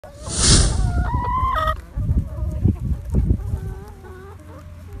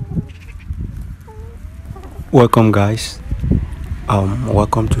Welcome guys,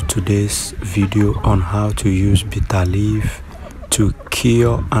 welcome to today's video on how to use bitter leaf to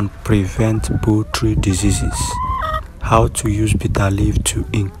cure and prevent poultry diseases. How to use bitter leaf to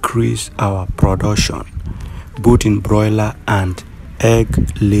increase our production both in broiler and egg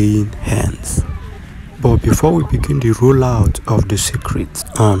laying hens. But before we begin the rollout of the secrets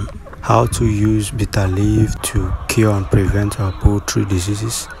on how to use bitter leaf to cure and prevent our poultry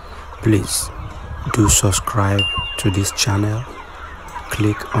diseases, please do subscribe to this channel.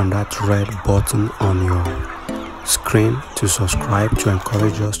 Click on that red button on your screen to subscribe, to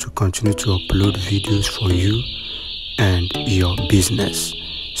encourage us to continue to upload videos for you and your business.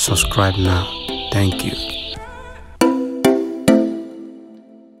 Subscribe now. Thank you.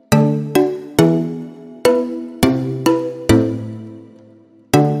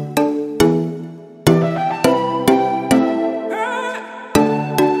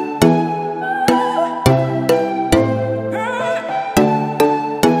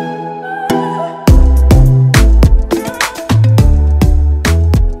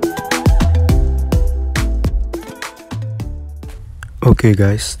 Okay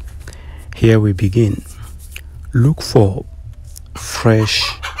guys, here we begin. Look for fresh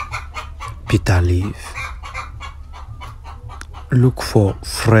bitter leaf. Look for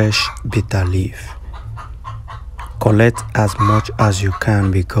fresh bitter leaf. Collect as much as you can,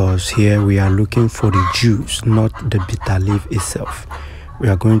 because here we are looking for the juice, not the bitter leaf itself. We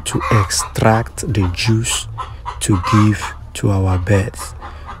are going to extract the juice to give to our birds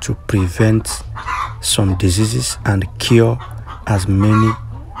to prevent some diseases and cure as many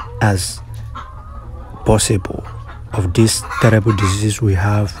as possible of these terrible diseases we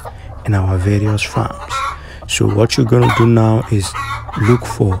have in our various farms. So what you're going to do now is look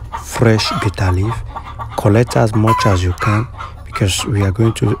for fresh bitter leaf, collect as much as you can, because we are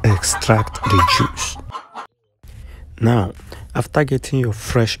going to extract the juice. Now, after getting your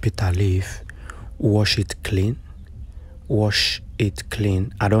fresh bitter leaf, wash it clean. Wash it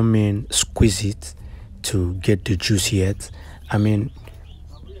clean. I don't mean squeeze it to get the juice yet. I mean,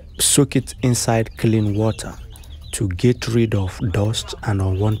 soak it inside clean water to get rid of dust and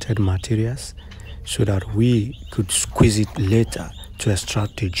unwanted materials, so that we could squeeze it later to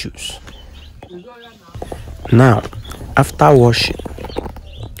extract the juice. Now, after washing,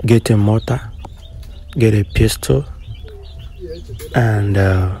 get a mortar, get a pestle, and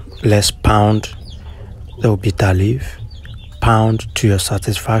let's pound the bitter leaf. Pound to your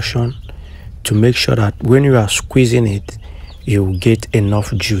satisfaction to make sure that when you are squeezing it, you will get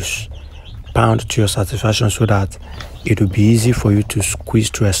enough juice. Pound to your satisfaction so that it will be easy for you to squeeze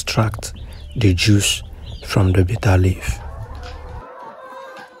to extract the juice from the bitter leaf.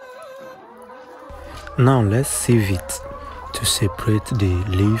 Now let's sieve it to separate the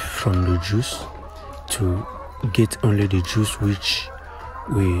leaf from the juice, to get only the juice which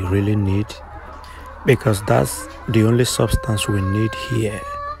we really need, because that's the only substance we need here.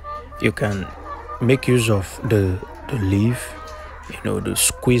 You can make use of the leaf, the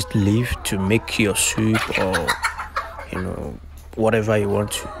squeezed leaf, to make your soup or whatever you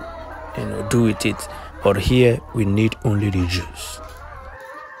want to do with it, but here we need only the juice.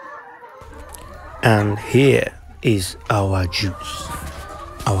 And here is our juice,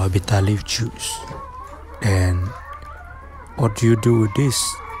 our bitter leaf juice. And what do you do with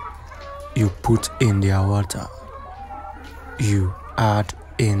this? You put in their water. You add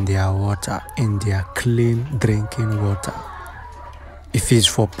in their water, in their clean drinking water. If it's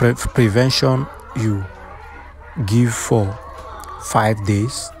for prevention, you give for 5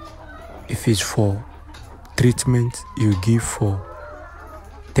 days. If it's for treatment, you give for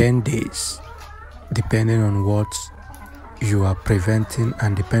 10 days, depending on what you are preventing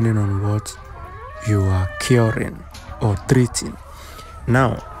and depending on what you are curing or treating.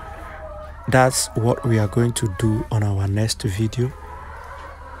 Now, that's what we are going to do on our next video.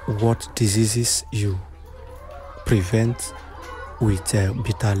 What diseases you prevent with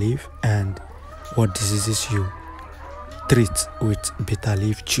bitter leaf, and what diseases you treat with bitter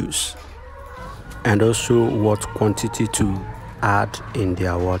leaf juice, and also what quantity to add in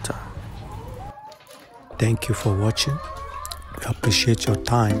their water. Thank you for watching. We appreciate your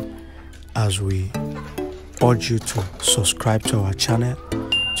time, as we urge you to subscribe to our channel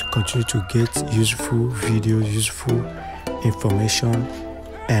to continue to get useful videos, useful information,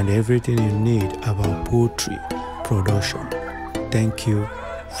 and everything you need about poultry production. Thank you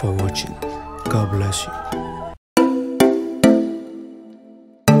for watching. God bless you.